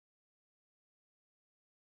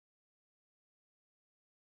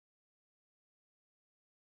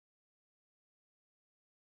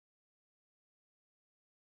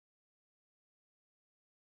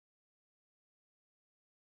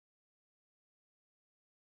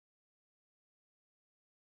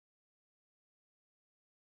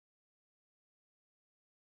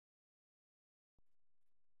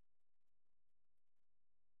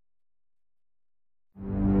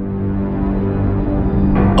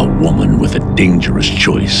woman with a dangerous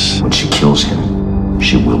choice. When she kills him,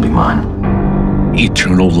 she will be mine.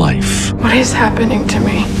 Eternal life. What is happening to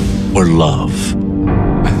me? Or love.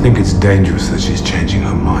 I think it's dangerous that she's changing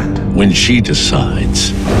her mind. When she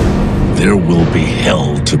decides, there will be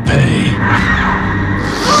hell to pay.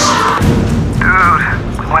 Dude,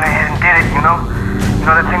 we went ahead and did it, you know? You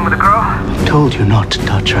know that thing with the girl? I told you not to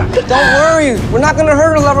touch her. Don't worry, we're not gonna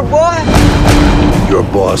hurt her, lover boy. Your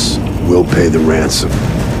boss will pay the ransom.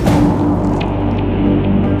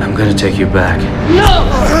 I'm gonna take you back. No!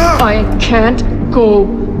 I can't go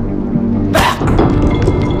back.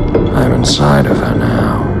 I'm inside of her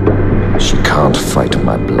now. She can't fight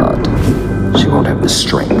my blood. She won't have the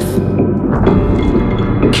strength.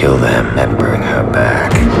 Kill them and bring her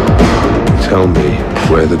back. Tell me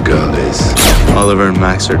where the girl is. Oliver and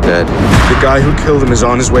Max are dead. The guy who killed him is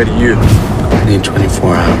on his way to you. I need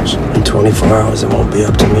 24 hours. In 24 hours, it won't be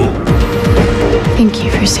up to me. Thank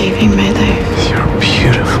you for saving my life. You're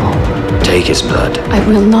beautiful. Take his blood. I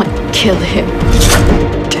will not kill him.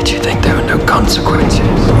 Did you think there were no consequences?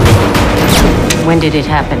 When did it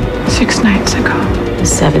happen? 6 nights ago. The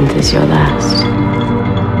 7th is your last.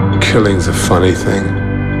 Killing's a funny thing.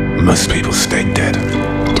 Most people stay dead.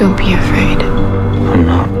 Don't be afraid. I'm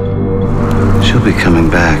not. She'll be coming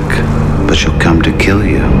back, but she'll come to kill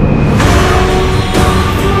you.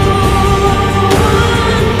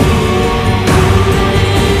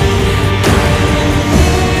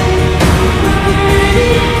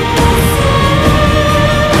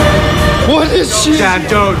 What is she? Dad,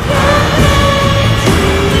 don't.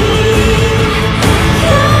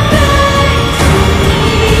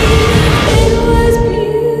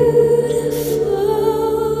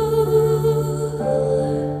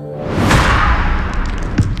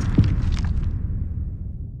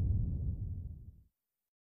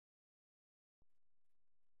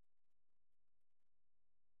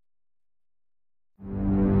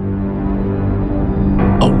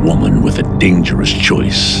 A woman with a dangerous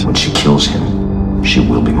choice. When she kills him, she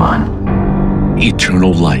will be mine.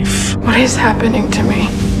 Eternal life. What is happening to me?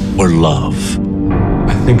 Or love.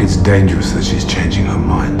 I think it's dangerous that she's changing her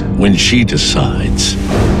mind. When she decides,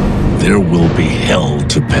 there will be hell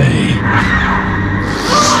to pay.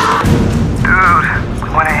 Dude, we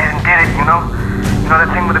went ahead and did it, you know? You know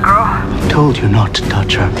that thing with the girl? I told you not to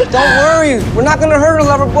touch her. Don't worry, we're not gonna hurt her,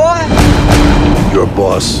 lover boy. Your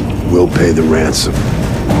boss will pay the ransom.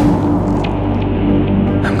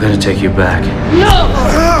 I'm gonna take you back. No!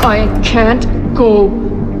 I can't go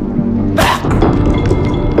back.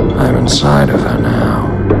 I'm inside of her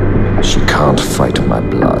now. She can't fight my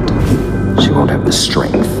blood. She won't have the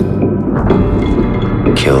strength.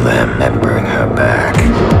 Kill them and bring her back.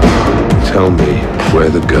 Tell me where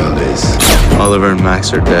the girl is. Oliver and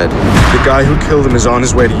Max are dead. The guy who killed him is on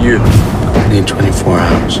his way to you. I need 24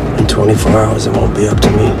 hours. In 24 hours, it won't be up to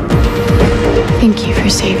me. Thank you for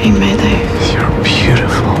saving my life. You're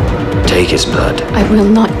beautiful. Take his blood. I will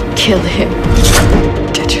not kill him.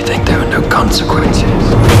 Did you think there were no consequences?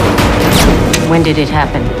 When did it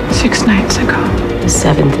happen? 6 nights ago. The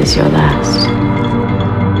 7th is your last.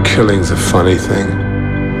 Killing's a funny thing.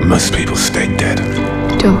 Most people stay dead.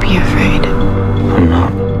 Don't be afraid. I'm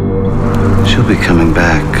not. She'll be coming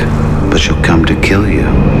back, but she'll come to kill you.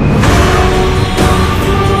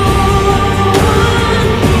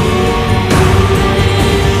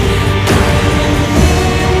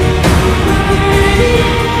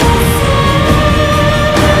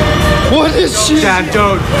 What is she? Dad,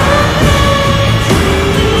 don't.